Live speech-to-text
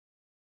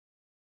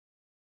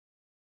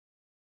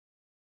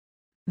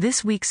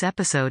This week's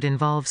episode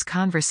involves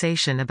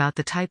conversation about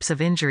the types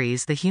of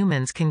injuries the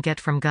humans can get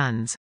from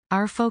guns.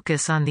 Our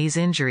focus on these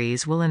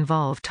injuries will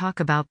involve talk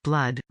about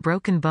blood,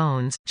 broken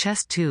bones,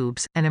 chest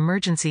tubes, and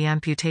emergency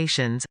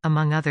amputations,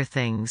 among other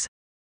things.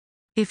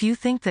 If you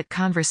think that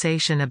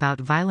conversation about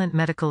violent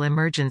medical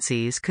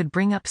emergencies could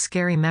bring up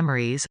scary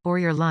memories, or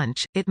your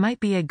lunch, it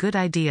might be a good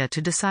idea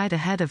to decide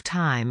ahead of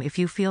time if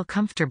you feel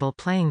comfortable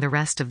playing the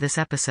rest of this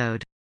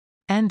episode.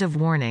 End of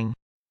warning.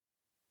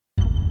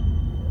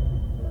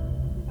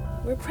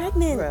 We're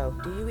pregnant. Bro,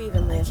 do you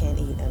even live? I can't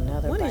eat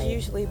another One bite. is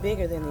usually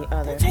bigger than the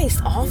other. That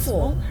tastes awful. This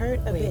won't hurt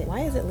a bit. Why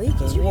is it leaking?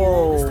 Did you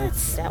Whoa, hear that?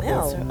 What's that That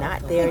was smell?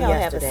 not there Maybe I'll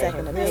have a yesterday.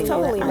 second opinion. It's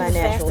totally I'm my the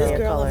natural fastest hair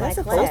girl color. in That's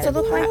my supposed class. to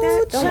look like Ooh,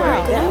 that? Don't worry,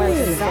 child, that that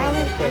was was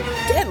solid.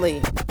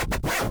 Deadly.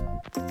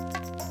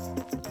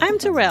 I'm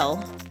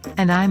Terrell.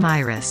 And I'm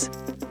Iris.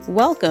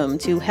 Welcome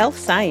to Health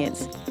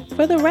Science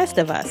for the Rest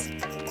of Us,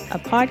 a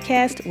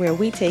podcast where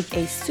we take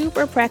a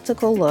super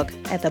practical look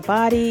at the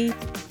body,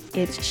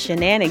 its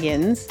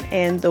shenanigans,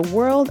 and the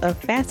world of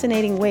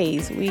fascinating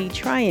ways we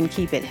try and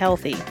keep it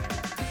healthy.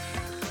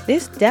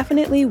 This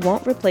definitely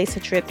won't replace a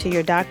trip to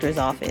your doctor's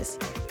office,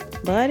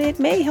 but it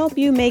may help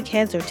you make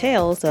heads or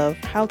tails of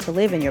how to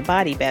live in your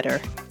body better.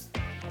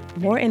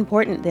 More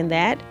important than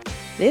that,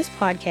 this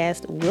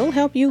podcast will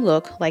help you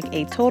look like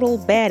a total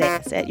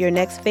badass at your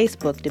next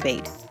Facebook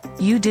debate.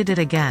 You did it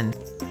again.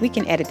 We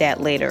can edit that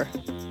later.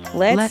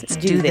 Let's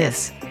do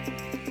this.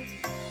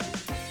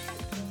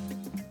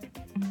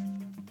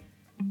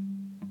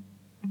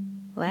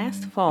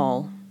 Last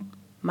fall,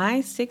 my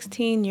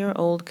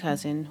 16-year-old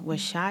cousin was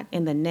shot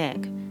in the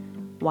neck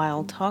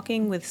while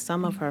talking with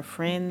some of her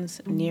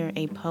friends near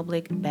a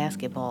public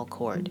basketball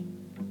court.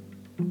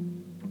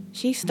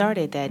 She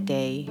started that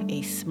day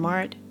a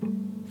smart,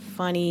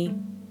 funny,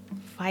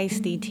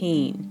 feisty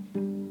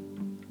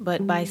teen,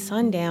 but by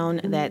sundown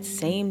that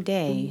same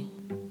day,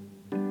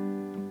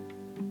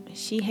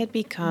 she had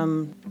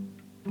become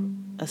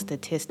a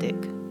statistic.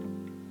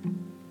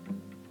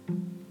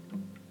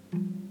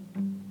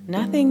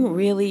 Nothing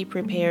really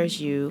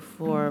prepares you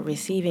for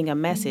receiving a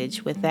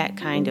message with that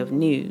kind of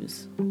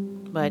news.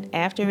 But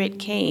after it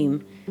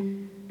came,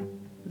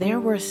 there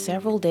were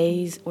several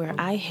days where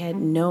I had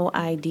no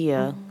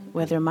idea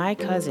whether my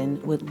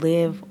cousin would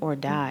live or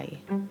die.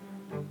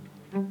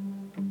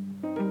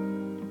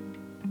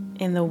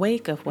 In the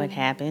wake of what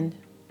happened,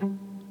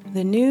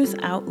 the news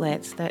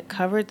outlets that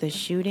covered the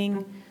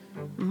shooting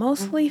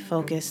mostly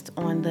focused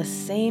on the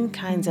same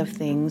kinds of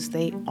things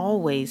they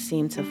always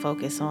seem to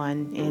focus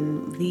on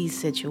in these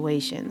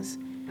situations.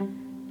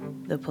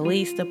 The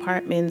police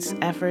department's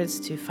efforts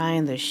to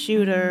find the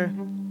shooter,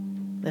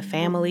 the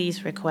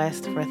family's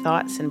request for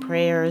thoughts and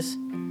prayers,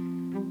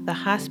 the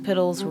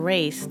hospital's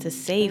race to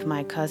save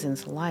my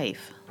cousin's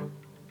life.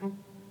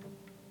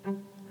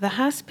 The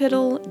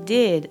hospital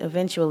did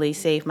eventually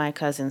save my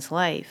cousin's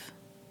life,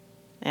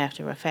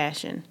 after a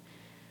fashion,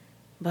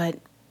 but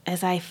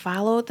as I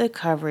followed the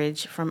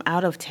coverage from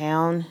out of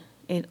town,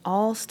 it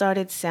all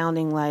started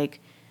sounding like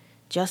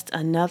just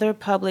another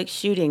public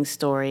shooting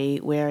story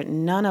where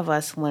none of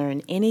us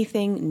learn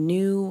anything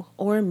new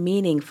or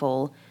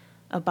meaningful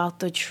about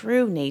the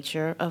true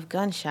nature of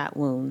gunshot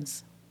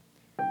wounds.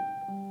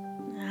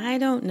 I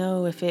don't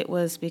know if it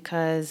was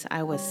because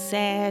I was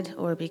sad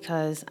or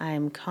because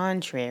I'm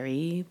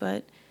contrary,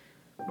 but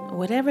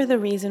whatever the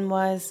reason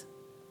was,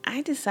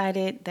 I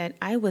decided that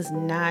I was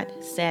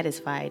not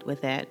satisfied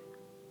with that.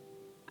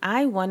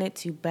 I wanted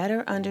to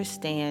better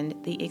understand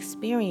the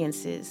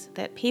experiences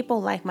that people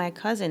like my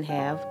cousin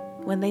have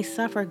when they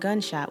suffer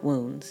gunshot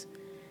wounds.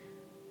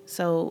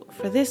 So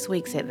for this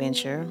week's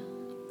adventure,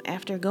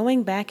 after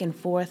going back and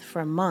forth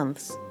for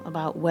months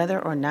about whether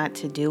or not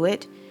to do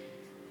it,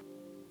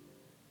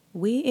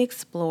 we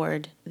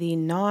explored the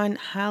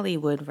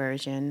non-Hollywood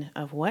version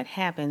of what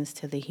happens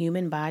to the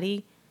human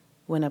body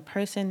when a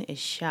person is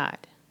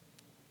shot.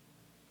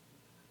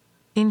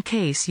 In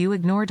case you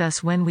ignored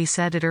us when we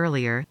said it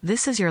earlier,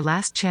 this is your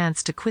last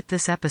chance to quit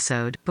this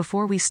episode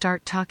before we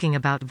start talking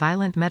about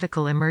violent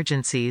medical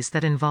emergencies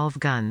that involve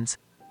guns.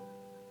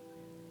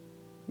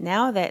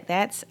 Now that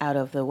that's out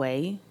of the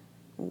way,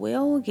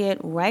 we'll get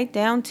right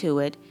down to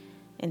it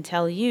and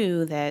tell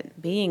you that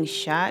being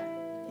shot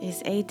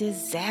is a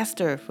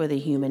disaster for the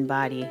human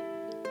body.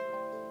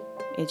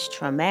 It's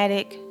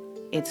traumatic,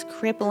 it's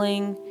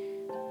crippling,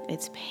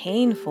 it's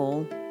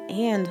painful,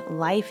 and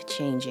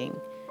life-changing.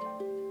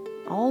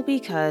 All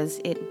because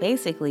it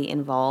basically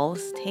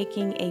involves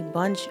taking a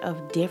bunch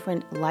of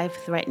different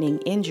life-threatening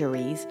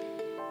injuries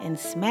and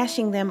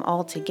smashing them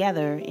all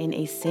together in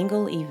a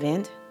single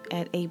event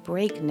at a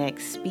breakneck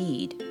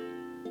speed.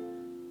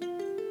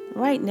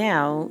 Right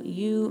now,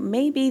 you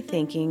may be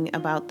thinking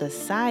about the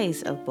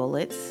size of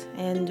bullets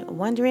and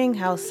wondering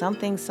how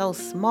something so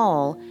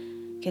small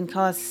can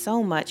cause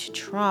so much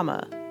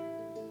trauma.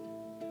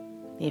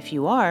 If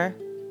you are,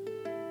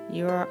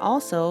 you're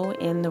also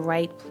in the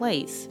right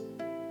place,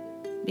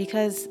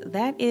 because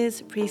that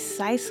is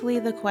precisely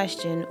the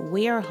question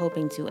we are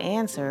hoping to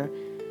answer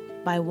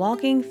by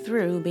walking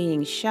through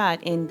being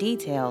shot in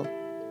detail,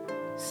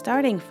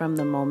 starting from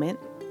the moment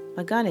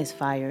a gun is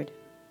fired?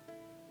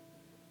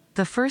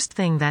 The first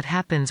thing that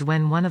happens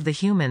when one of the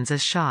humans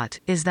is shot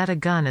is that a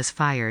gun is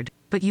fired,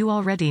 but you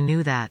already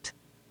knew that.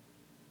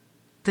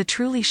 The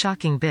truly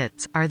shocking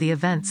bits are the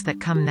events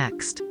that come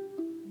next.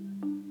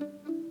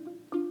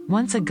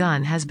 Once a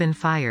gun has been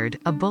fired,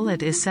 a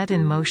bullet is set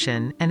in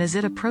motion, and as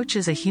it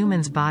approaches a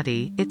human's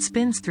body, it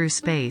spins through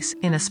space,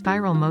 in a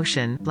spiral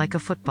motion, like a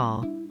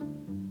football.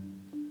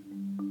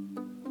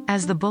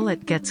 As the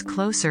bullet gets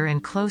closer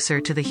and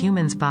closer to the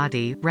human's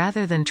body,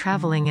 rather than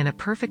traveling in a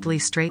perfectly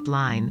straight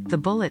line, the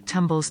bullet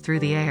tumbles through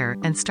the air,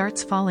 and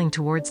starts falling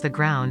towards the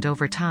ground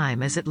over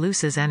time as it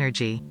loses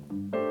energy.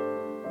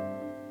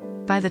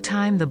 By the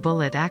time the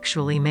bullet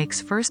actually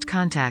makes first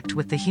contact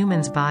with the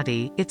human's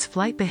body, its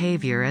flight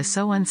behavior is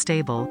so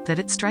unstable that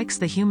it strikes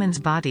the human's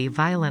body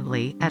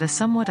violently, at a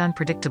somewhat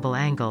unpredictable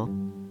angle.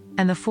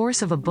 And the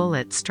force of a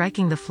bullet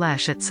striking the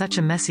flesh at such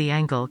a messy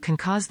angle can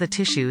cause the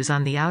tissues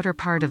on the outer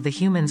part of the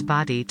human's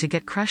body to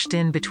get crushed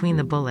in between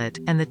the bullet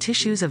and the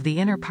tissues of the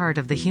inner part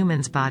of the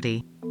human's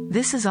body.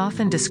 This is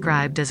often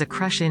described as a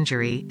crush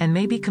injury, and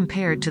may be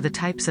compared to the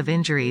types of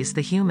injuries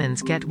the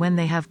humans get when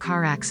they have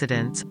car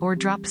accidents, or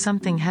drop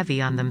something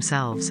heavy on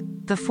themselves.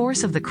 The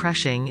force of the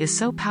crushing is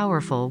so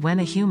powerful when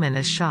a human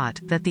is shot,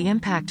 that the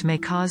impact may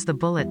cause the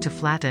bullet to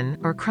flatten,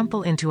 or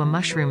crumple into a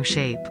mushroom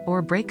shape,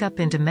 or break up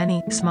into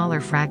many, smaller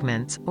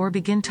fragments, or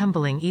begin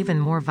tumbling even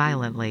more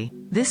violently.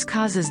 This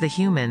causes the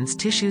human's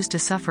tissues to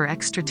suffer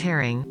extra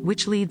tearing,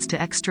 which leads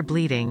to extra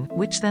bleeding,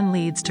 which then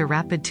leads to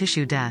rapid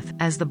tissue death,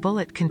 as the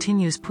bullet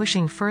continues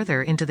pushing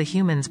further into the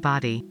human's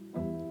body.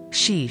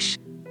 Sheesh.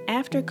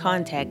 After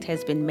contact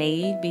has been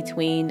made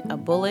between a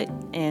bullet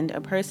and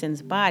a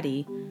person's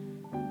body,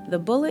 the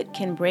bullet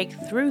can break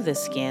through the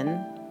skin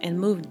and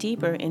move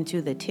deeper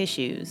into the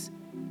tissues.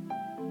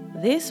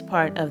 This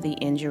part of the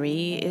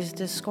injury is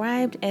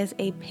described as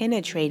a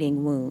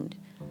penetrating wound.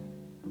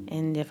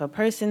 And if a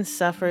person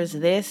suffers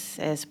this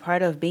as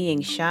part of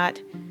being shot,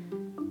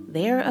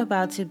 they're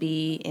about to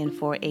be in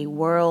for a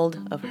world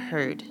of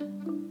hurt,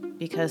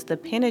 because the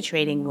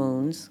penetrating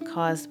wounds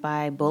caused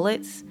by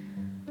bullets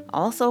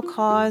also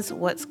cause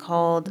what's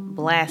called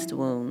blast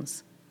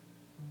wounds.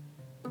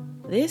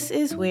 This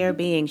is where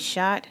being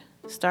shot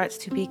starts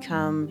to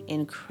become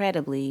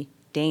incredibly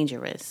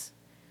dangerous.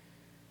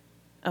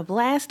 A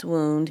blast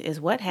wound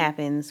is what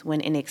happens when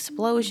an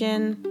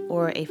explosion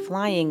or a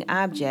flying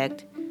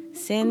object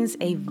sends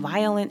a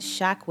violent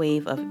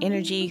shockwave of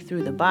energy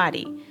through the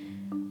body,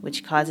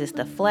 which causes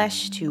the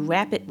flesh to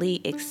rapidly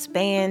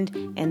expand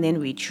and then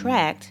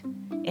retract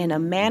in a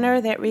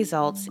manner that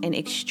results in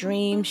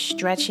extreme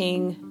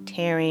stretching,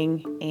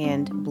 tearing,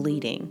 and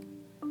bleeding.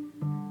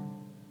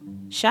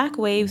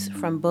 Shockwaves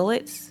from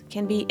bullets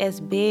can be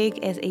as big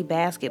as a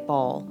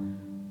basketball,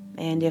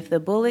 and if the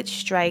bullet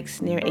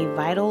strikes near a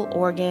vital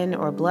organ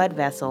or blood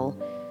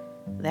vessel,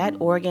 that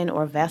organ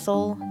or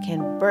vessel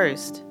can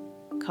burst,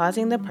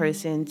 causing the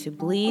person to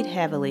bleed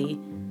heavily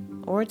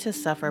or to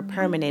suffer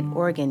permanent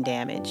organ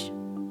damage.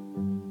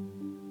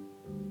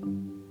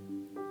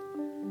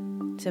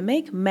 To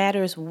make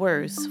matters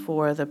worse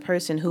for the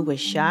person who was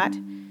shot,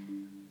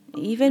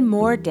 even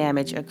more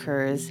damage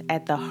occurs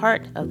at the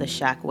heart of the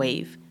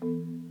shockwave,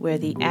 where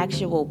the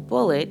actual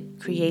bullet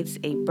creates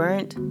a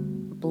burnt,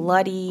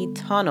 bloody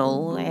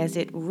tunnel as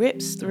it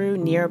rips through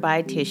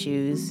nearby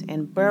tissues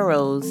and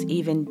burrows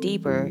even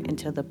deeper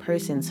into the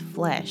person's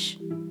flesh.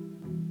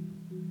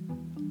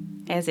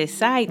 As a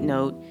side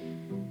note,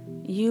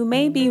 you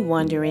may be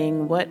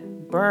wondering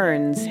what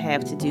burns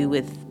have to do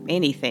with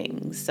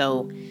anything,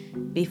 so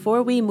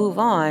before we move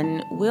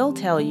on, we'll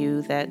tell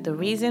you that the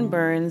reason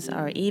burns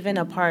are even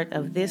a part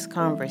of this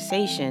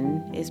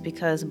conversation is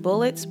because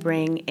bullets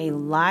bring a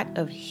lot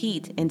of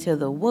heat into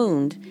the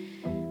wound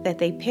that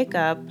they pick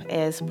up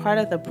as part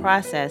of the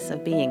process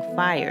of being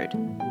fired.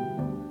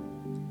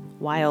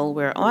 While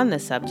we're on the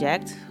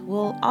subject,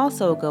 we'll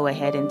also go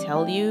ahead and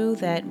tell you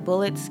that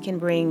bullets can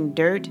bring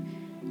dirt,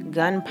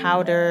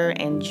 gunpowder,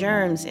 and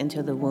germs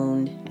into the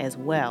wound as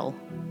well.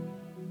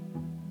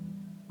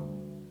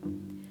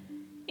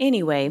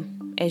 Anyway,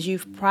 as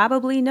you've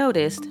probably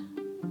noticed,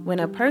 when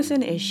a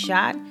person is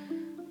shot,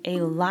 a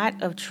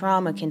lot of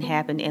trauma can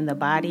happen in the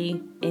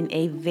body in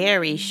a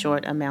very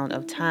short amount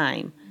of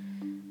time.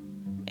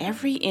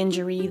 Every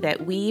injury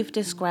that we've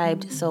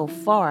described so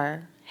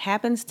far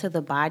happens to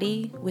the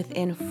body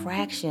within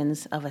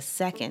fractions of a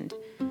second.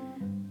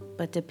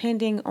 But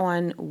depending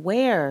on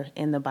where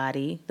in the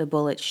body the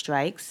bullet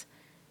strikes,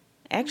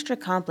 extra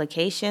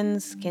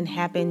complications can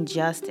happen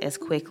just as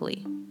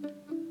quickly.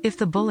 If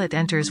the bullet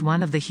enters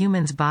one of the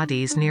human's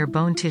bodies near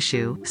bone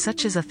tissue,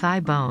 such as a thigh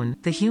bone,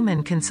 the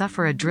human can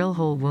suffer a drill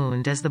hole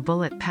wound as the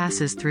bullet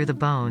passes through the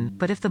bone,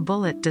 but if the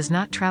bullet does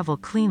not travel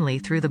cleanly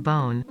through the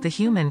bone, the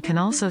human can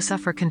also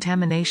suffer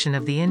contamination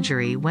of the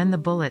injury when the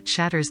bullet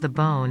shatters the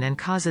bone and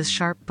causes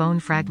sharp bone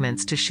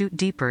fragments to shoot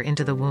deeper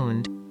into the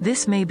wound.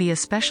 This may be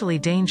especially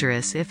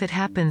dangerous if it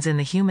happens in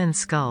the human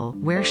skull,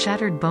 where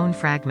shattered bone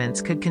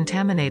fragments could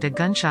contaminate a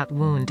gunshot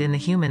wound in the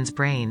human's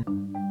brain.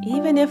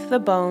 Even if the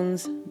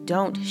bones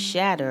don't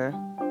shatter,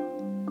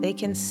 they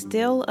can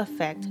still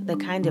affect the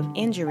kind of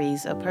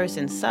injuries a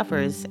person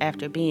suffers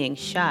after being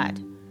shot.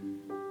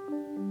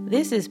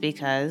 This is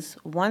because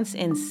once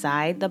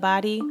inside the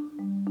body,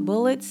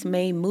 bullets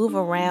may move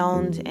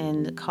around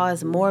and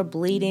cause more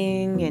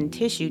bleeding and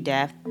tissue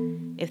death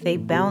if they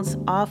bounce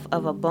off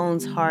of a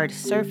bone's hard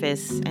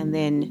surface and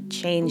then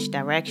change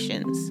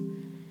directions.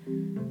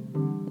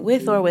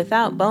 With or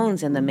without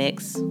bones in the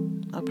mix,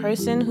 a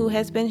person who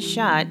has been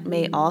shot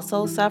may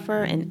also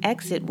suffer an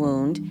exit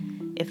wound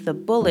if the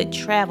bullet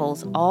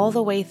travels all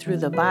the way through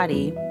the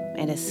body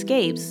and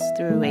escapes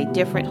through a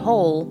different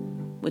hole,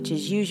 which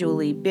is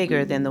usually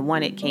bigger than the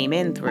one it came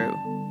in through.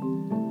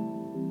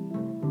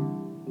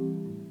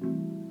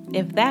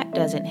 If that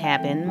doesn't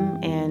happen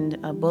and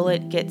a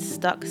bullet gets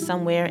stuck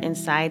somewhere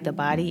inside the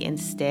body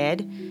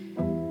instead,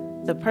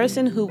 the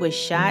person who was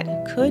shot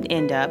could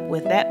end up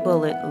with that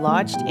bullet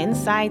lodged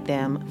inside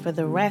them for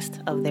the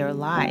rest of their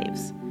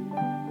lives.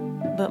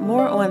 But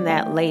more on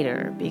that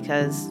later,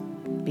 because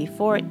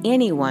before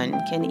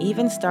anyone can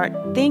even start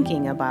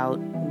thinking about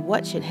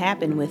what should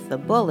happen with the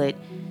bullet,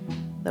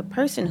 the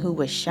person who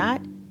was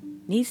shot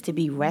needs to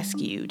be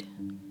rescued.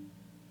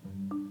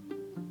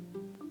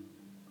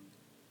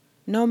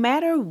 No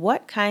matter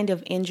what kind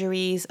of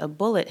injuries a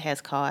bullet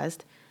has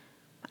caused,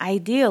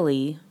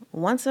 ideally,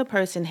 once a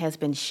person has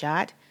been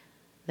shot,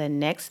 the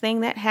next thing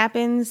that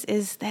happens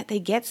is that they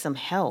get some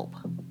help.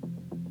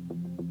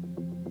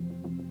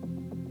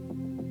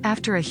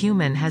 After a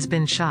human has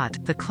been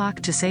shot, the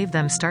clock to save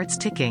them starts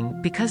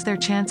ticking, because their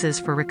chances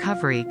for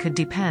recovery could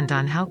depend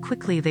on how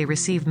quickly they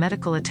receive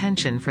medical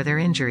attention for their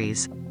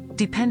injuries.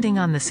 Depending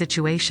on the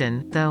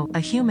situation, though, a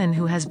human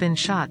who has been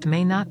shot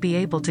may not be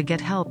able to get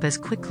help as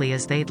quickly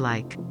as they'd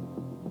like.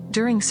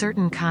 During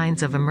certain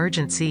kinds of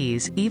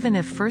emergencies, even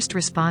if first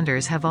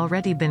responders have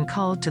already been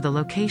called to the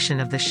location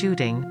of the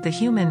shooting, the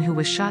human who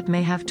was shot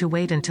may have to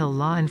wait until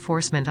law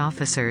enforcement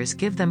officers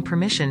give them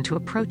permission to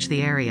approach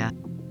the area.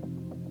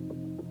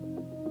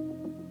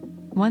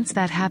 Once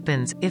that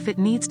happens, if it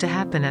needs to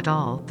happen at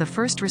all, the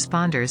first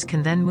responders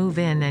can then move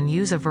in and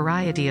use a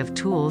variety of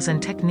tools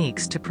and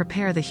techniques to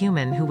prepare the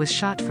human who was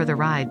shot for the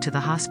ride to the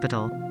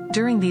hospital.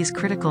 During these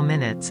critical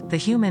minutes, the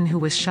human who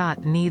was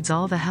shot needs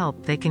all the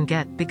help they can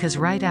get, because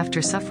right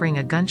after suffering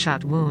a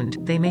gunshot wound,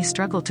 they may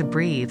struggle to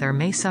breathe or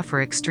may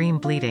suffer extreme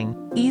bleeding.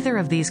 Either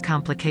of these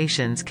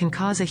complications can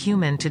cause a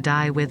human to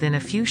die within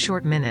a few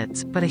short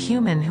minutes, but a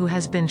human who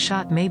has been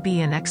shot may be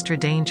in extra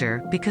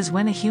danger, because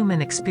when a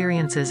human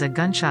experiences a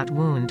gunshot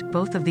wound,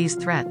 both of these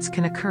threats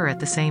can occur at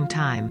the same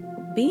time.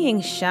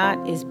 Being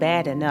shot is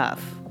bad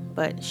enough,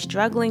 but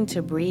struggling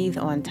to breathe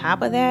on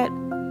top of that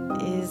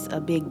is a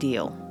big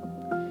deal.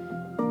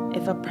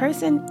 If a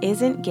person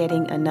isn't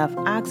getting enough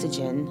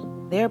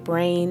oxygen, their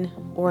brain,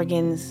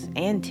 organs,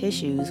 and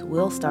tissues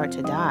will start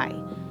to die.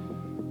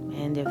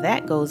 And if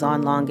that goes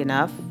on long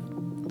enough,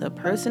 the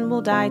person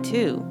will die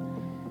too.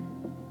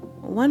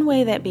 One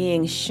way that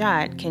being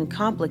shot can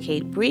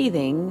complicate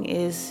breathing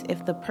is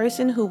if the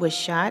person who was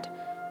shot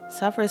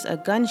suffers a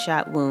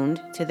gunshot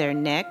wound to their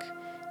neck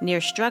near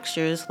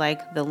structures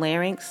like the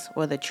larynx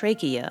or the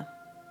trachea.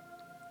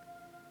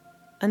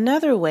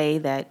 Another way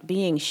that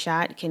being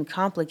shot can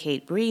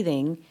complicate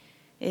breathing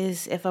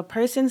is if a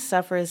person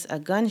suffers a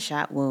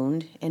gunshot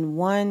wound in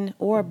one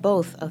or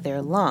both of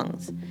their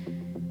lungs,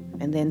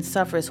 and then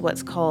suffers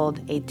what's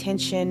called a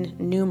tension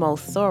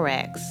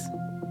pneumothorax.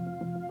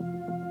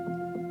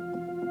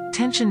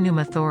 Tension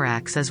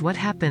pneumothorax is what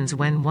happens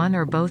when one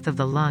or both of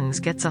the lungs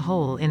gets a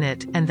hole in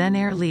it, and then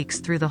air leaks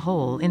through the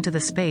hole into the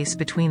space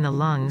between the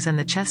lungs and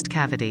the chest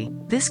cavity.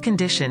 This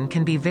condition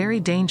can be very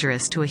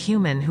dangerous to a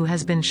human who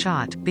has been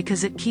shot,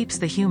 because it keeps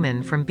the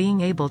human from being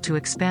able to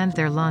expand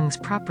their lungs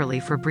properly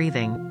for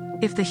breathing.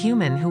 If the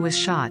human who was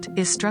shot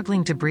is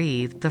struggling to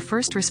breathe, the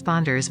first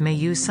responders may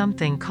use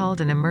something called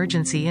an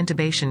emergency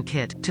intubation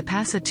kit to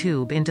pass a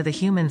tube into the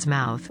human's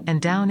mouth and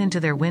down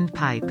into their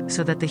windpipe,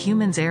 so that the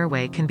human's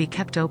airway can be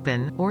kept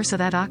open, or so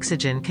that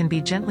oxygen can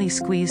be gently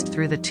squeezed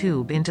through the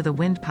tube into the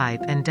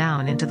windpipe and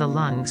down into the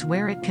lungs,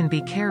 where it can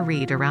be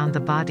carried around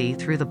the body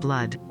through the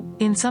blood.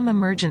 In some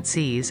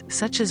emergencies,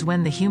 such as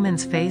when the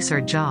human's face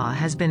or jaw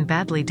has been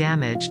badly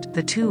damaged,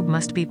 the tube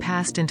must be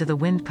passed into the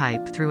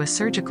windpipe through a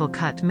surgical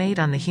cut made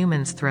on the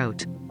human's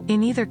throat.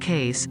 In either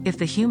case, if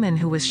the human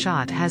who was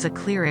shot has a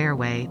clear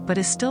airway but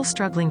is still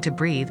struggling to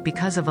breathe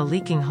because of a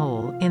leaking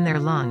hole in their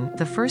lung,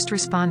 the first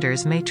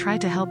responders may try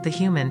to help the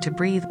human to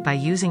breathe by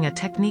using a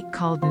technique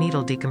called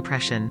needle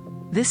decompression.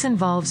 This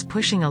involves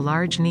pushing a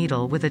large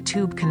needle with a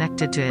tube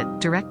connected to it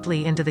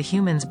directly into the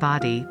human's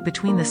body,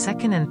 between the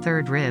second and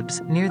third ribs,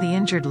 near the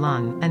injured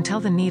lung, until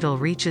the needle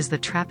reaches the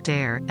trapped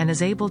air and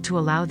is able to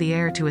allow the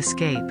air to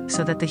escape,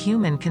 so that the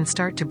human can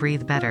start to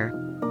breathe better.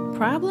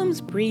 Problems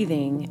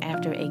breathing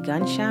after a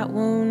gunshot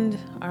wound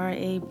are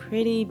a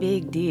pretty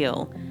big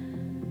deal.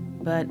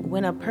 But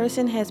when a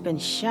person has been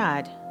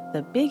shot,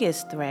 the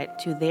biggest threat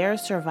to their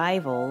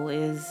survival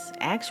is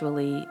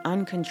actually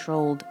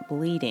uncontrolled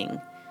bleeding.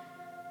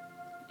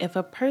 If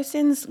a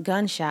person's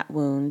gunshot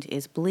wound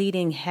is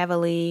bleeding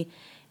heavily,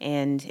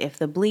 and if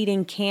the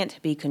bleeding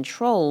can't be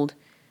controlled,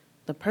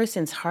 the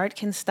person's heart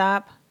can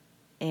stop,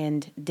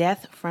 and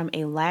death from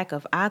a lack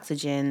of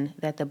oxygen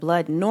that the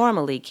blood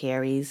normally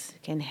carries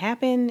can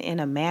happen in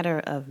a matter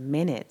of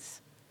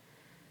minutes.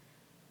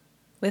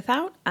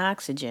 Without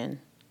oxygen,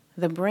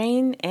 the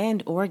brain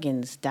and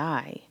organs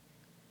die.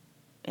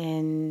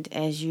 And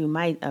as you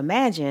might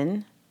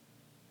imagine,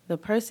 the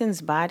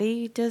person's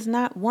body does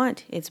not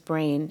want its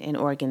brain and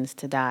organs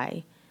to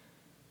die.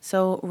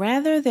 So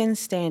rather than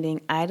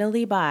standing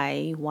idly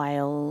by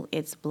while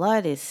its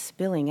blood is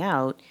spilling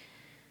out,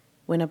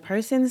 when a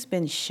person's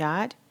been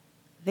shot,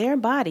 their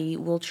body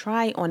will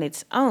try on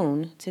its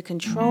own to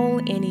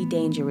control any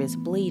dangerous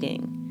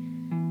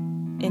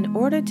bleeding. In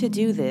order to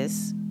do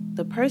this,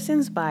 the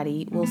person's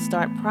body will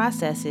start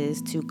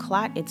processes to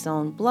clot its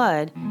own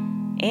blood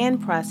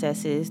and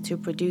processes to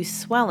produce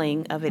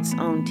swelling of its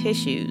own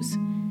tissues.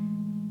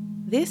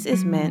 This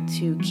is meant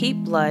to keep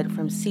blood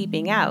from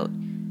seeping out,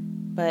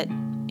 but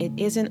it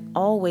isn't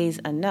always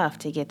enough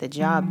to get the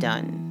job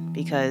done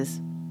because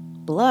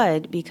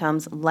blood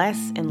becomes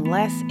less and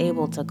less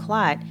able to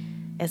clot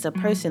as a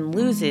person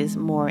loses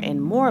more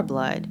and more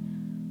blood,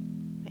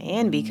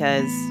 and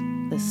because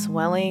the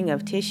swelling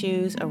of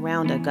tissues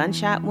around a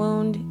gunshot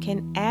wound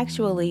can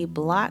actually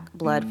block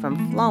blood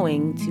from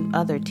flowing to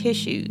other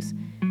tissues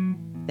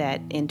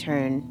that in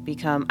turn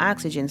become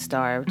oxygen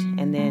starved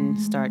and then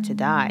start to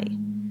die.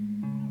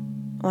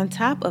 On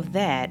top of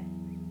that,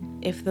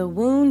 if the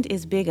wound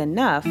is big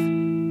enough,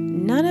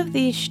 none of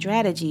these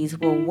strategies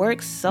will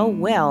work so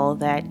well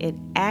that it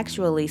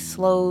actually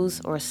slows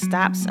or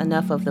stops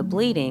enough of the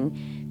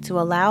bleeding to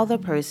allow the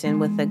person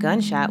with the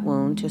gunshot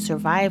wound to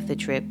survive the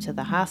trip to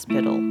the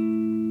hospital.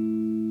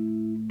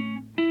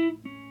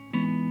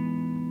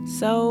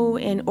 So,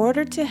 in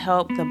order to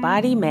help the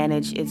body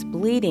manage its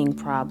bleeding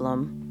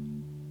problem,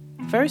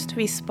 first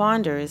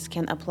responders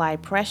can apply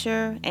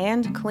pressure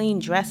and clean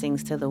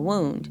dressings to the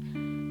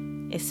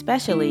wound,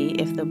 especially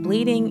if the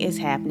bleeding is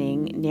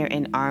happening near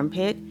an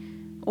armpit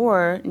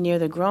or near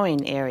the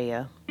groin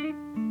area.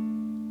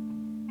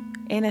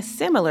 In a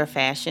similar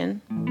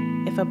fashion,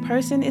 if a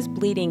person is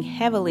bleeding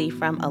heavily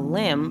from a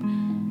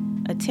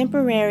limb, a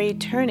temporary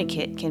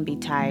tourniquet can be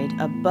tied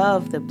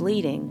above the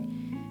bleeding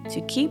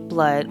to keep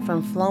blood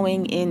from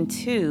flowing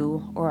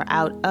into or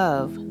out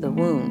of the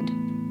wound.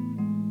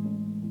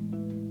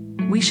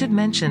 We should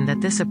mention that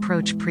this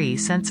approach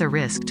presents a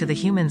risk to the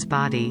human's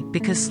body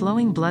because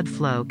slowing blood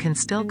flow can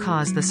still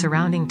cause the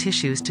surrounding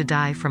tissues to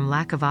die from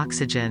lack of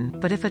oxygen,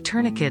 but if a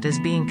tourniquet is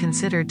being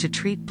considered to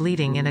treat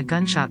bleeding in a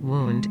gunshot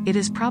wound, it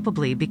is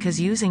probably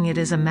because using it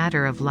is a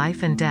matter of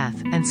life and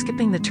death, and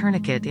skipping the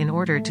tourniquet in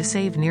order to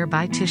save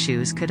nearby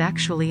tissues could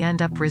actually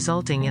end up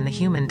resulting in the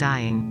human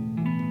dying.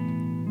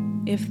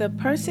 If the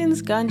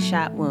person's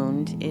gunshot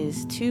wound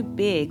is too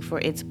big for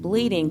its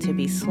bleeding to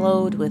be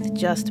slowed with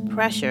just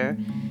pressure,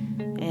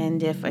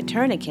 and if a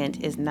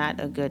tourniquet is not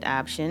a good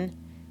option,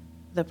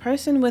 the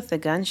person with the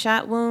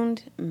gunshot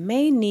wound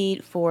may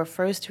need for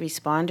first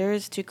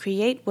responders to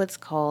create what's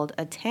called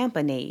a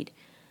tamponade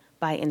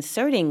by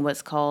inserting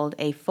what's called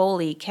a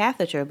Foley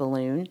catheter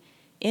balloon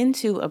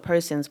into a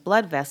person's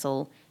blood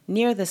vessel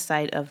near the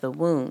site of the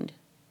wound.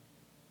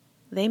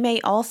 They may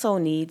also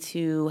need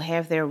to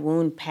have their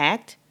wound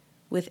packed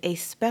with a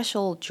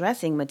special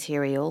dressing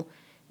material,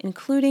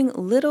 including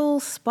little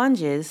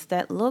sponges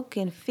that look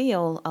and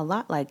feel a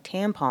lot like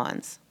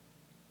tampons.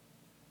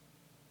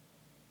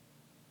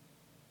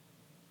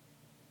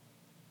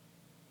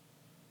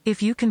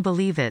 If you can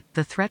believe it,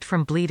 the threat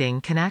from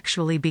bleeding can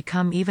actually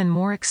become even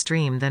more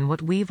extreme than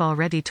what we've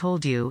already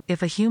told you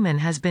if a human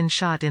has been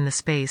shot in the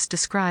space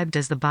described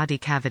as the body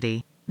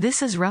cavity.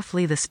 This is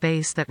roughly the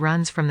space that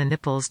runs from the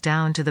nipples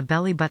down to the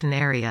belly button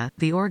area.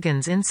 The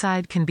organs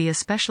inside can be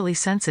especially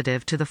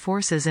sensitive to the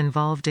forces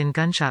involved in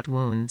gunshot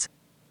wounds.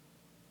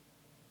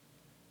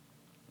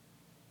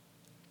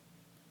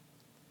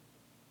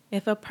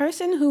 If a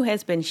person who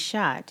has been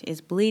shot is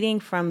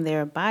bleeding from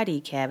their body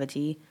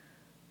cavity,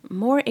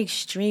 more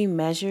extreme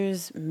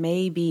measures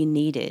may be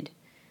needed,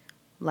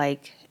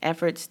 like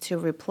efforts to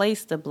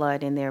replace the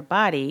blood in their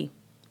body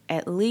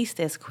at least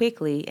as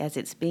quickly as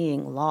it's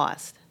being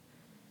lost.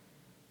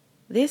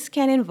 This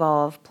can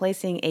involve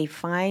placing a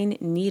fine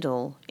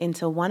needle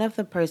into one of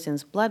the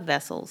person's blood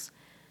vessels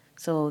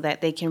so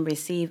that they can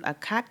receive a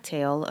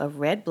cocktail of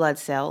red blood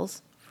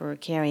cells for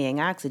carrying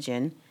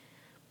oxygen,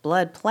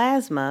 blood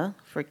plasma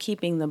for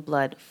keeping the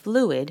blood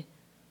fluid,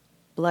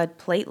 blood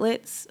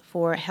platelets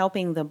for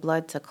helping the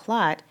blood to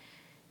clot,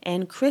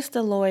 and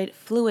crystalloid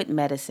fluid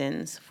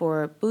medicines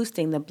for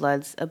boosting the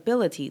blood's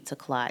ability to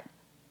clot.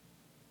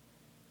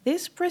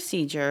 This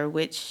procedure,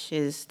 which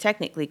is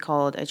technically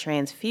called a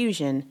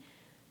transfusion,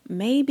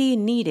 may be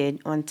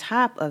needed on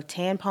top of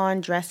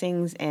tampon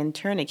dressings and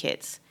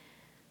tourniquets,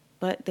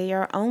 but they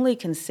are only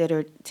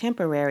considered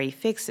temporary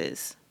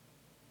fixes.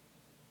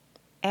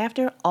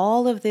 After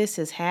all of this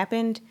has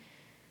happened,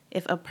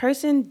 if a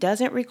person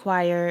doesn't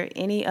require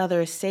any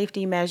other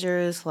safety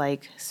measures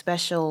like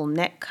special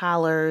neck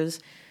collars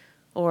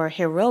or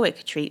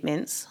heroic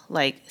treatments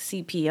like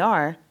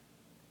CPR,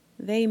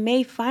 they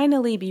may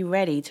finally be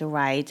ready to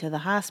ride to the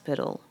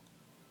hospital.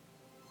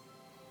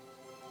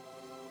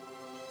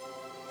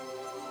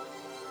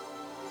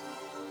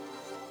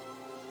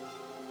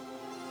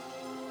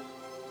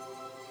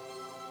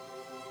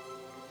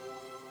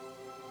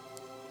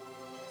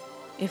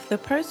 If the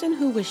person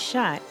who was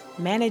shot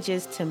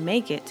manages to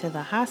make it to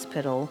the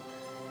hospital,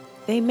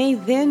 they may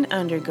then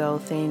undergo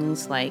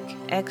things like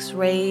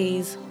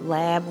x-rays,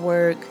 lab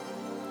work,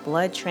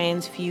 blood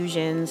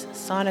transfusions,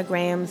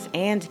 sonograms,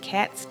 and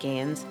CAT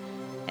scans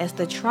as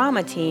the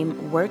trauma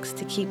team works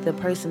to keep the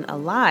person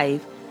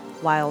alive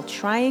while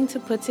trying to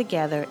put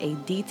together a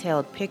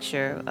detailed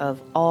picture of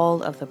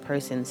all of the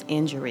person's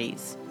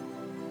injuries.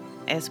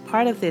 As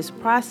part of this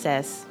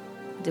process,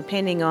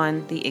 depending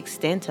on the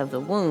extent of the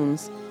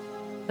wounds,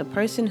 the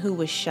person who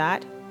was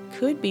shot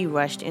could be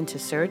rushed into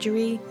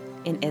surgery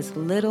in as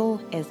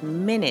little as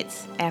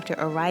minutes after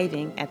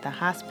arriving at the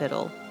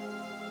hospital.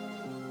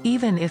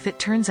 Even if it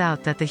turns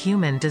out that the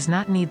human does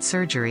not need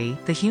surgery,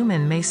 the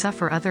human may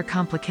suffer other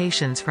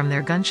complications from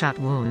their gunshot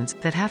wounds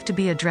that have to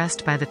be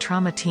addressed by the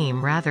trauma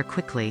team rather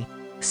quickly.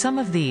 Some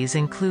of these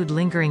include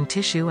lingering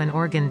tissue and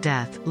organ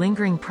death,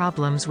 lingering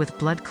problems with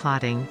blood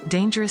clotting,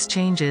 dangerous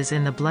changes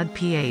in the blood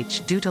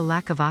pH due to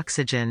lack of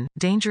oxygen,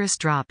 dangerous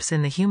drops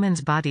in the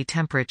human's body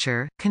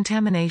temperature,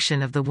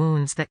 contamination of the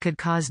wounds that could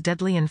cause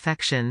deadly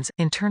infections,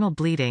 internal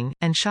bleeding,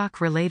 and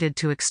shock related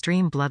to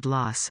extreme blood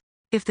loss.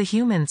 If the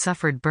human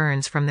suffered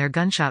burns from their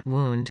gunshot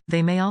wound,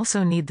 they may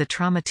also need the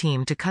trauma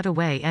team to cut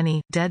away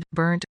any dead,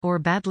 burnt, or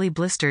badly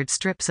blistered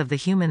strips of the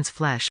human's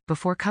flesh,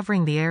 before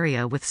covering the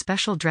area with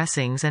special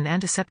dressings and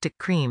antiseptic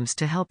creams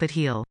to help it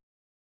heal.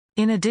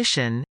 In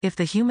addition, if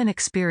the human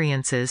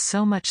experiences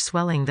so much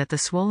swelling that the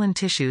swollen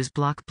tissues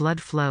block blood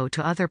flow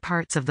to other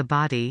parts of the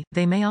body,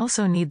 they may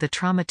also need the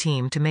trauma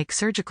team to make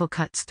surgical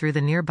cuts through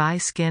the nearby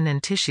skin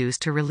and tissues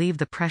to relieve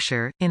the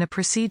pressure, in a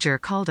procedure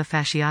called a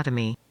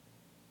fasciotomy.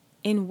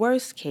 In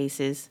worst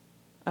cases,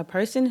 a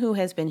person who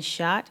has been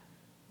shot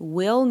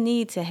will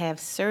need to have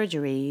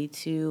surgery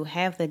to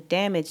have the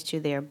damage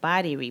to their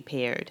body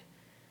repaired.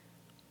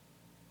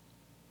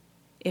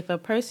 If a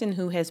person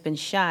who has been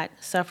shot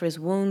suffers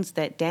wounds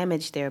that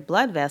damage their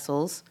blood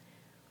vessels,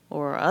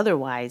 or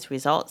otherwise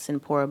results in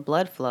poor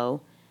blood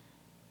flow,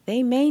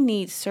 they may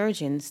need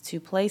surgeons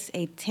to place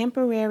a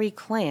temporary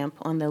clamp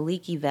on the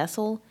leaky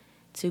vessel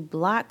to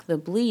block the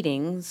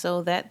bleeding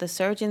so that the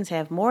surgeons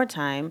have more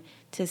time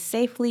to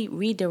safely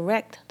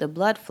redirect the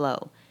blood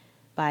flow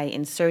by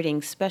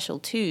inserting special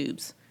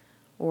tubes,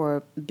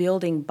 or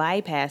building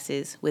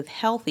bypasses with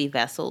healthy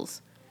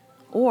vessels,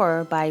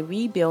 or by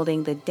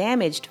rebuilding the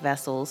damaged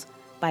vessels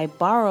by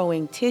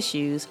borrowing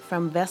tissues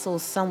from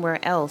vessels somewhere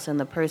else in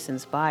the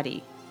person's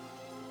body.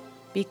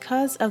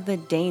 Because of the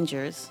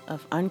dangers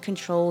of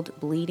uncontrolled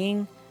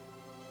bleeding,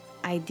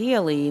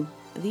 ideally,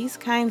 these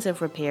kinds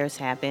of repairs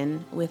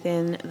happen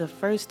within the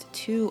first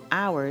 2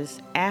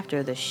 hours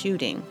after the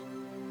shooting.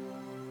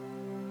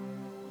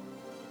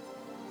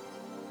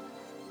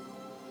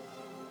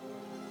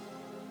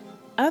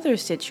 Other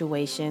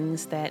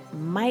situations that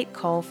might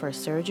call for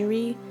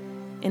surgery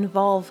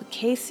involve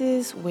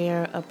cases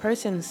where a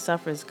person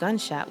suffers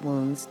gunshot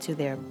wounds to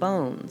their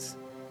bones.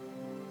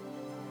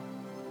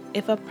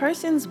 If a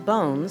person's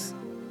bones,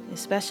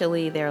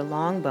 especially their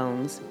long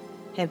bones,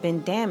 have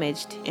been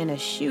damaged in a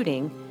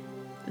shooting,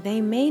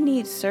 they may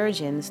need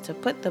surgeons to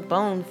put the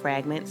bone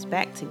fragments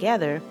back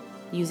together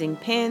using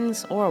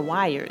pins or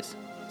wires,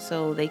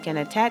 so they can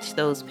attach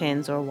those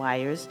pins or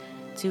wires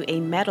to a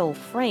metal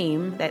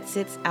frame that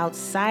sits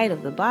outside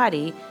of the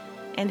body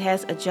and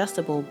has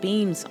adjustable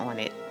beams on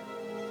it.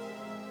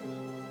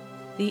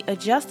 The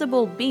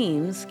adjustable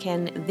beams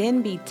can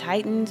then be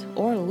tightened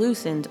or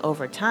loosened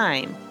over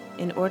time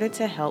in order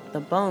to help the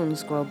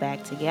bones grow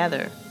back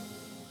together.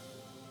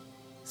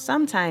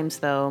 Sometimes,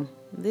 though,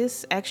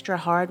 this extra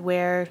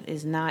hardware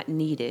is not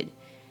needed,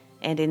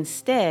 and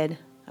instead,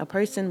 a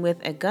person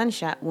with a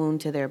gunshot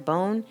wound to their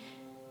bone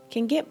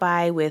can get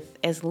by with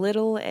as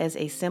little as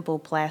a simple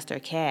plaster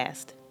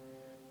cast.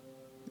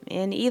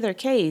 In either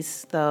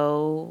case,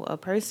 though, a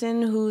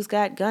person who's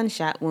got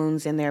gunshot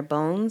wounds in their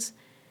bones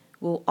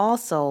will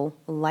also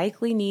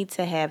likely need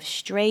to have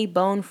stray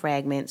bone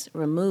fragments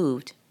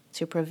removed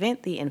to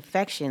prevent the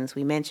infections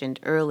we mentioned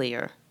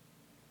earlier.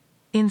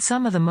 In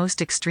some of the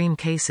most extreme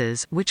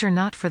cases, which are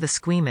not for the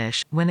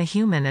squeamish, when a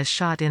human is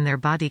shot in their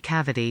body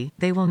cavity,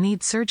 they will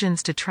need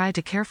surgeons to try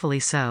to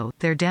carefully sew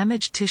their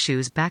damaged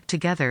tissues back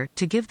together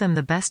to give them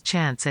the best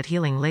chance at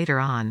healing later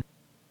on.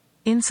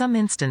 In some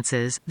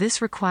instances,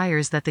 this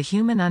requires that the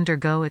human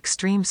undergo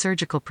extreme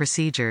surgical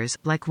procedures,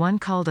 like one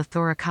called a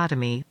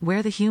thoracotomy,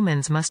 where the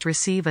humans must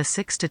receive a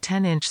 6 to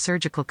 10-inch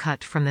surgical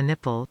cut from the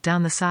nipple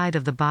down the side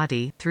of the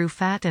body, through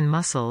fat and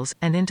muscles,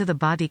 and into the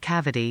body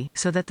cavity,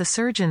 so that the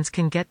surgeons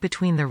can get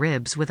between the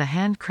ribs with a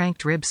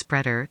hand-cranked rib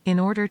spreader, in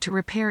order to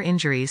repair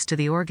injuries to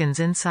the organs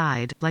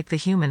inside, like the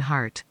human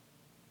heart.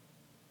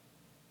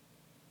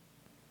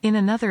 In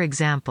another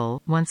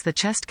example, once the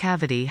chest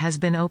cavity has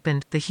been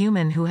opened, the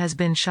human who has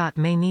been shot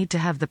may need to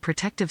have the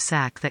protective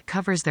sac that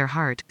covers their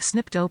heart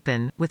snipped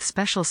open, with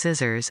special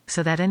scissors,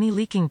 so that any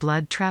leaking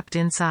blood trapped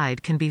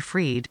inside can be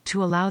freed,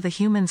 to allow the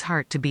human's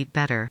heart to beat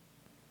better.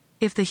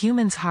 If the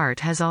human's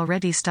heart has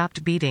already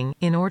stopped beating,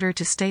 in order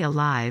to stay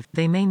alive,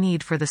 they may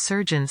need for the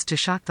surgeons to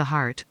shock the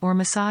heart, or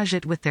massage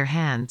it with their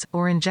hands,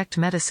 or inject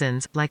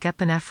medicines, like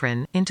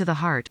epinephrine, into the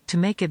heart, to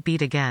make it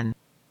beat again.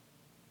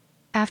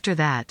 After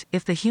that,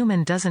 if the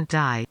human doesn't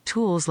die,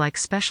 tools like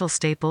special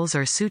staples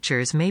or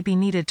sutures may be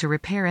needed to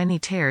repair any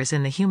tears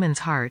in the human's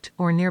heart,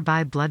 or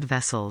nearby blood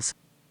vessels.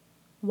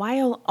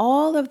 While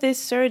all of this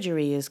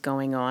surgery is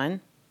going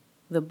on,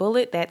 the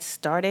bullet that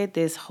started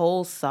this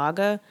whole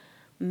saga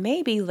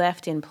may be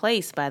left in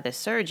place by the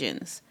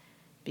surgeons,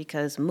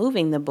 because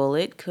moving the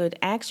bullet could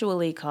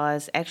actually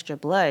cause extra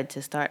blood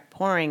to start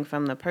pouring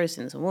from the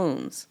person's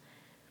wounds,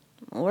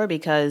 or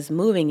because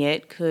moving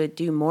it could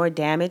do more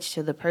damage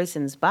to the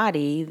person's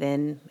body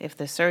than if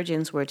the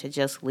surgeons were to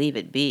just leave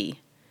it be.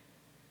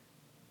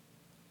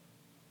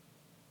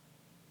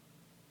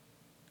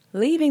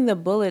 Leaving the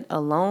bullet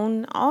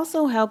alone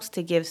also helps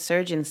to give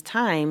surgeons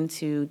time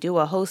to do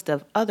a host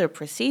of other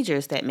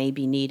procedures that may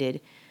be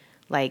needed,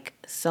 like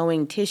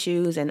sewing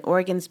tissues and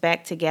organs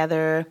back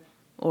together,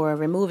 or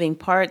removing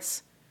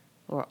parts,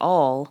 or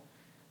all,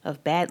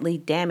 of badly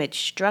damaged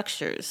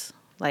structures,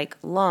 like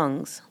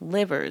lungs,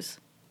 livers,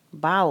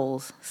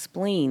 bowels,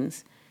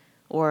 spleens,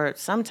 or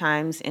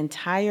sometimes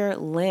entire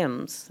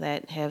limbs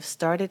that have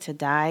started to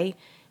die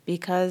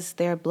because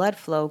their blood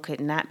flow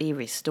could not be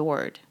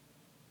restored.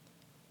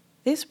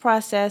 This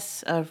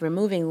process of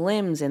removing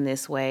limbs in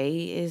this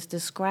way is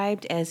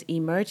described as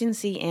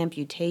emergency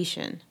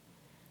amputation.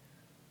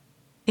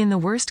 In the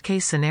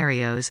worst-case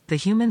scenarios, the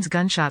human's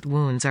gunshot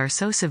wounds are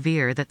so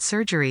severe that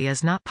surgery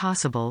is not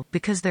possible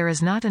because there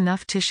is not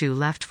enough tissue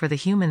left for the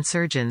human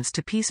surgeons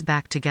to piece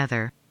back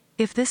together.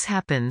 If this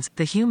happens,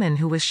 the human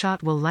who was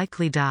shot will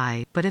likely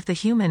die, but if the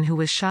human who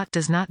was shot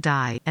does not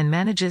die, and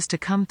manages to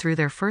come through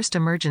their first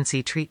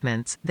emergency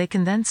treatments, they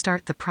can then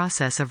start the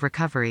process of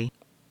recovery.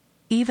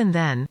 Even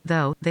then,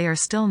 though, they are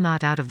still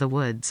not out of the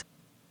woods.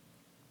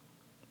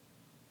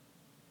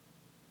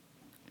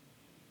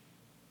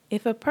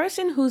 If a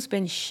person who's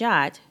been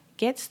shot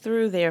gets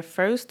through their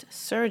first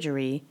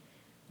surgery,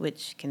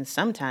 which can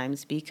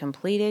sometimes be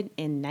completed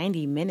in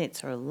 90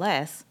 minutes or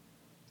less,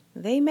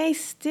 they may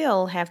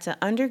still have to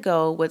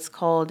undergo what's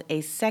called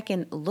a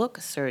second look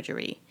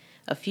surgery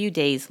a few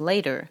days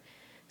later,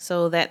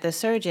 so that the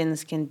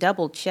surgeons can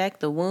double check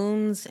the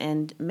wounds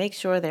and make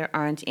sure there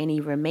aren't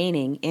any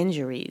remaining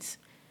injuries.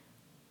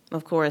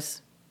 Of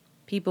course,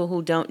 people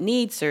who don't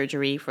need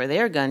surgery for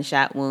their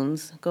gunshot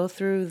wounds go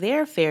through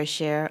their fair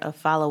share of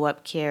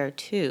follow-up care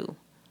too.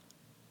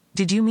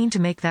 Did you mean to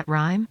make that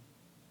rhyme?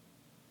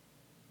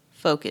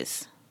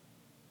 Focus.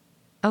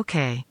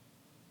 Okay.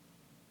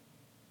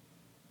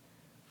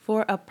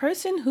 For a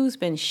person who's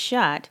been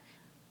shot,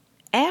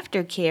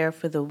 aftercare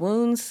for the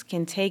wounds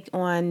can take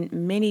on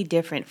many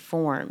different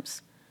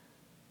forms.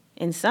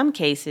 In some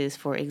cases,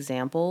 for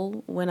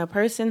example, when a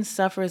person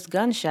suffers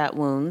gunshot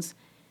wounds,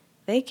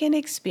 they can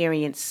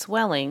experience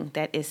swelling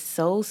that is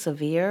so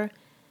severe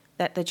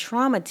that the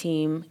trauma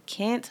team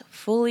can't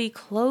fully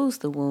close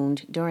the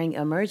wound during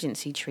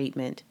emergency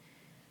treatment.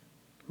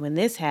 When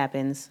this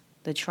happens,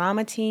 the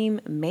trauma team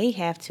may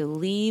have to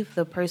leave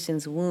the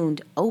person's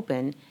wound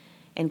open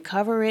and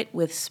cover it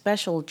with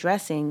special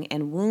dressing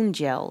and wound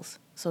gels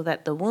so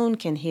that the wound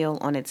can heal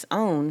on its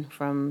own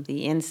from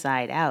the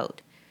inside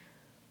out.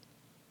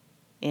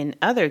 In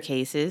other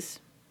cases,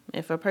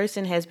 if a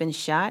person has been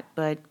shot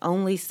but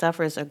only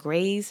suffers a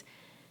graze,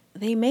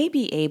 they may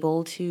be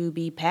able to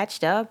be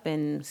patched up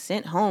and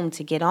sent home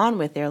to get on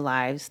with their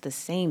lives the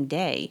same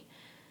day.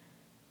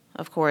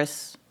 Of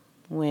course,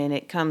 when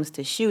it comes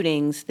to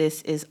shootings,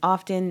 this is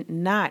often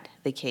not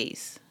the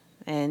case,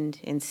 and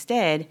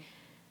instead,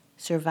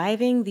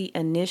 surviving the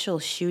initial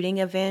shooting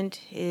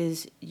event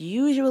is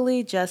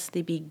usually just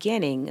the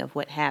beginning of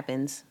what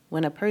happens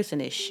when a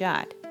person is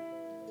shot.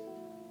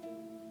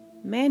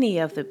 Many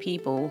of the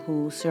people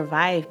who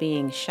survive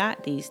being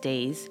shot these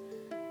days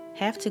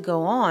have to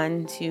go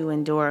on to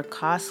endure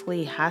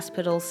costly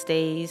hospital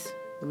stays,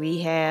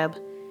 rehab,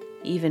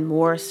 even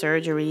more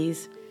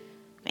surgeries,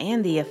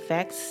 and the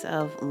effects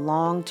of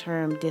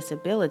long-term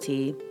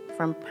disability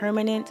from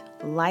permanent,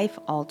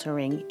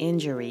 life-altering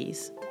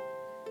injuries.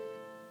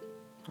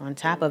 On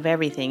top of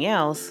everything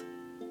else,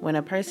 when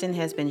a person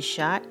has been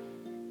shot,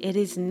 it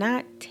is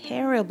not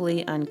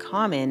terribly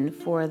uncommon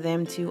for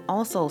them to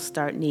also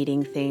start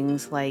needing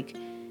things like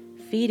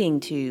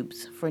feeding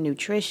tubes for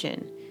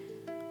nutrition,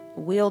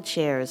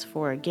 wheelchairs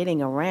for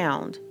getting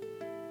around,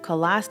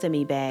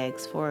 colostomy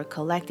bags for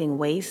collecting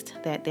waste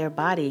that their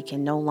body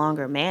can no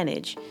longer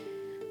manage,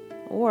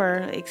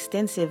 or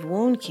extensive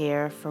wound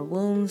care for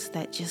wounds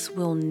that just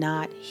will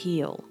not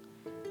heal.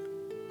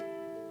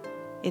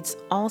 It's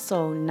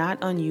also not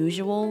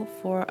unusual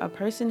for a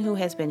person who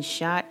has been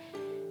shot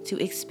to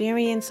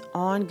experience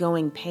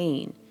ongoing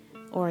pain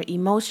or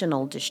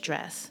emotional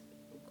distress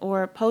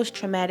or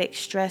post-traumatic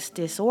stress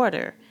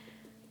disorder,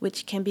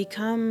 which can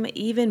become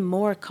even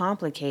more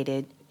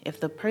complicated if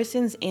the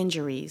person's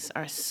injuries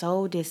are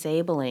so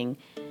disabling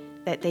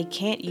that they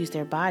can't use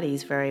their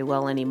bodies very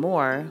well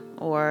anymore,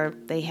 or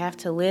they have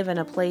to live in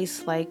a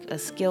place like a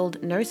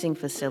skilled nursing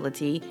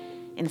facility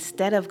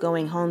instead of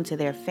going home to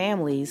their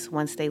families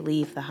once they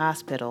leave the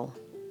hospital.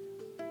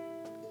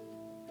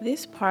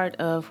 This part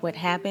of what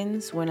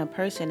happens when a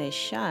person is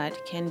shot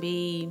can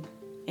be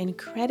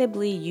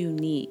incredibly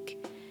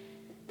unique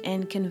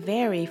and can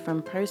vary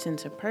from person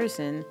to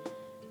person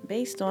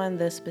based on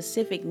the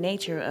specific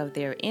nature of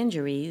their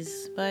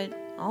injuries, but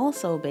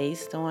also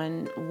based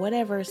on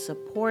whatever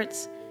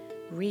supports,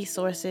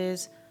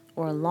 resources,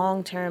 or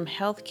long-term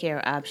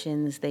healthcare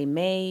options they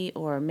may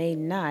or may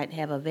not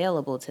have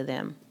available to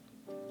them.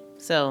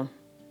 So,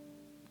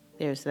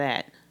 there's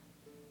that.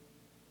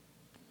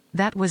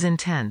 That was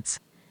intense.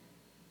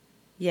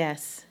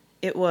 Yes,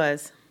 it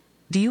was.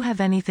 Do you have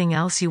anything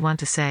else you want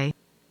to say?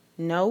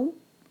 No,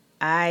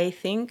 I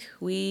think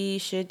we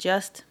should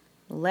just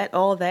let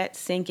all that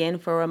sink in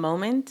for a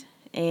moment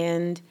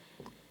and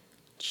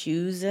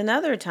choose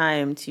another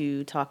time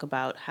to talk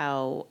about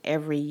how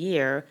every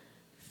year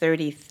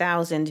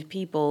 30,000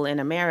 people in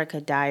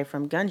America die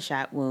from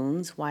gunshot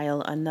wounds,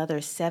 while another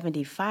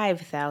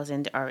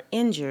 75,000 are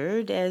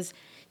injured, as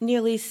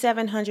nearly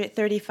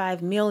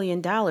 $735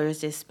 million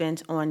is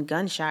spent on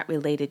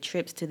gunshot-related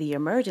trips to the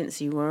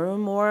emergency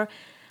room, or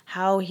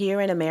how here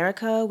in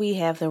America we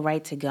have the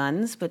right to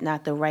guns but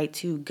not the right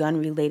to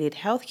gun-related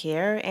health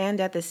care,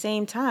 and at the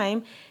same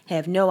time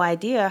have no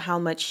idea how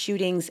much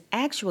shootings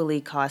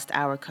actually cost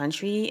our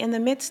country in the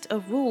midst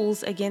of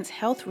rules against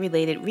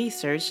health-related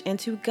research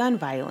into gun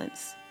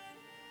violence.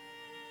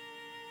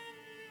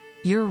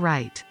 You're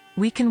right.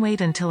 We can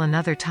wait until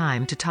another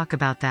time to talk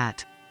about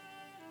that.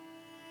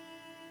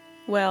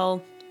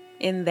 Well,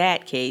 in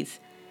that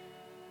case,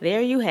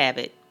 there you have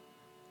it.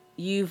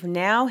 You've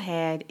now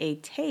had a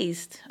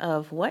taste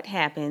of what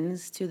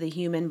happens to the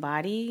human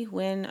body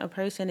when a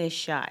person is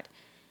shot.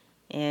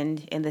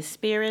 And in the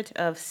spirit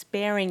of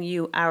sparing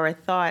you our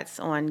thoughts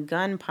on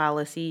gun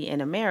policy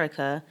in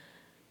America,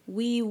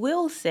 we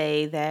will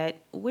say that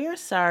we're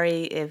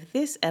sorry if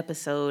this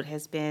episode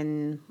has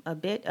been a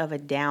bit of a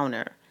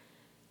downer.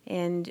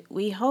 And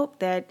we hope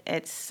that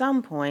at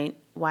some point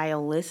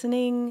while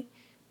listening,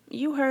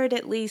 you heard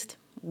at least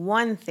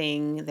one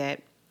thing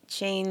that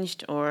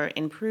changed or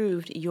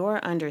improved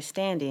your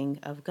understanding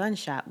of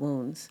gunshot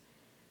wounds.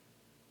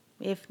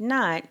 If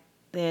not,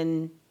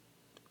 then,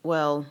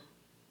 well,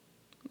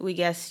 we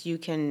guess you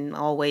can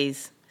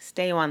always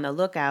stay on the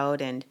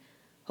lookout and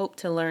hope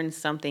to learn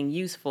something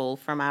useful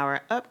from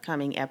our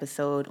upcoming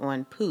episode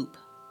on poop.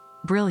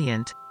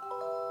 Brilliant.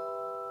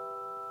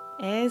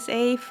 As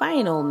a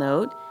final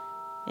note,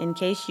 in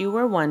case you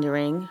were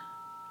wondering,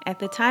 at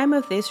the time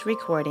of this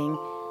recording,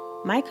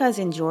 my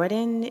cousin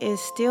Jordan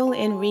is still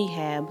in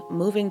rehab,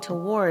 moving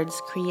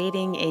towards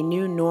creating a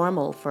new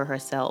normal for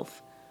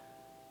herself.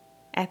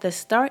 At the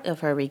start of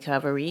her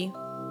recovery,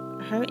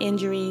 her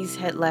injuries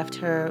had left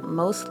her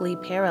mostly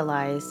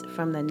paralyzed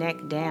from the neck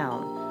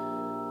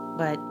down.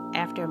 But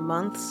after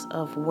months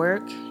of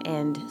work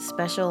and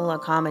special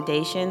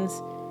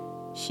accommodations,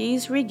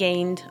 she's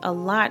regained a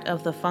lot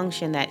of the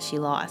function that she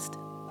lost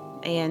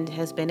and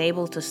has been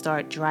able to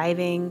start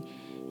driving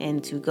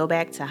and to go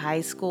back to high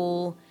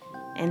school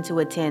and to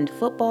attend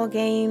football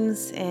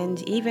games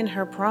and even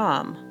her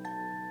prom.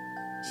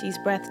 She's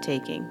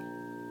breathtaking.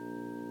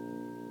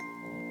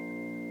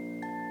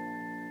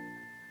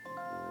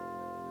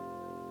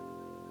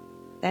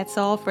 That's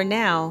all for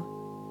now.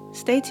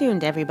 Stay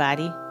tuned,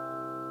 everybody.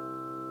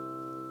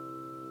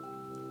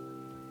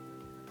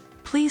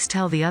 Please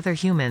tell the other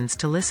humans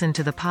to listen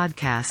to the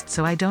podcast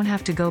so I don't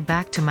have to go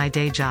back to my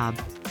day job.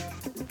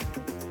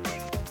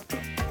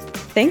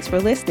 Thanks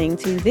for listening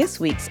to this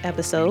week's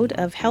episode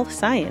of Health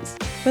Science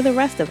for the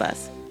rest of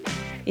us.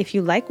 If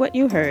you like what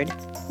you heard,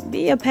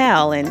 be a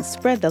pal and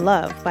spread the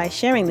love by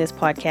sharing this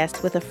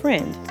podcast with a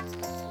friend.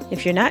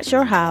 If you're not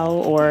sure how,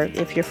 or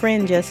if your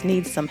friend just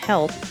needs some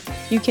help,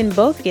 you can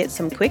both get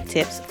some quick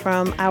tips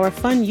from our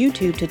fun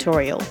YouTube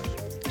tutorial.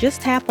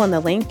 Just tap on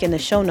the link in the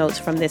show notes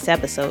from this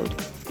episode.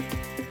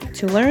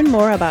 To learn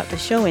more about the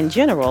show in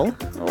general,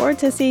 or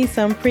to see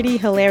some pretty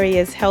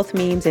hilarious health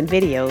memes and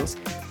videos,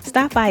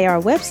 stop by our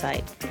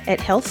website at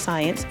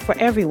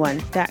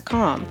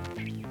healthscienceforeveryone.com.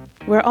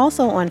 We're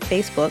also on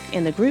Facebook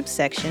in the groups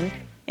section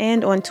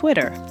and on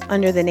Twitter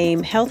under the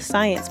name Health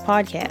Science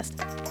Podcast.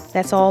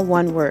 That's all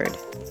one word.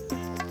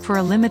 For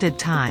a limited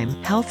time,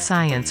 Health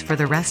Science for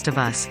the Rest of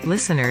Us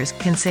listeners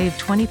can save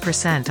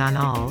 20% on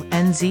all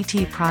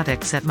NZT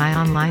products at my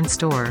online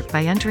store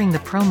by entering the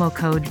promo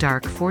code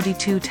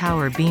DARK42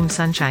 Tower Beam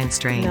Sunshine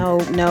Strain.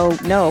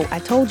 No. I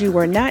told you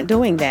we're not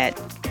doing that.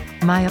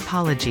 My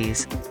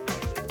apologies.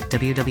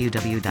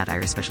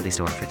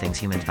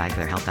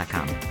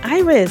 www.irishspecialtystore-for-things-humans-buy-for-their-health.com.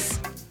 Iris!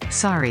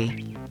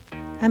 Sorry.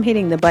 I'm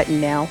hitting the button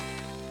now.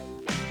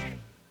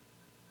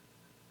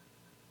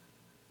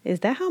 Is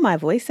that how my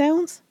voice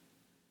sounds?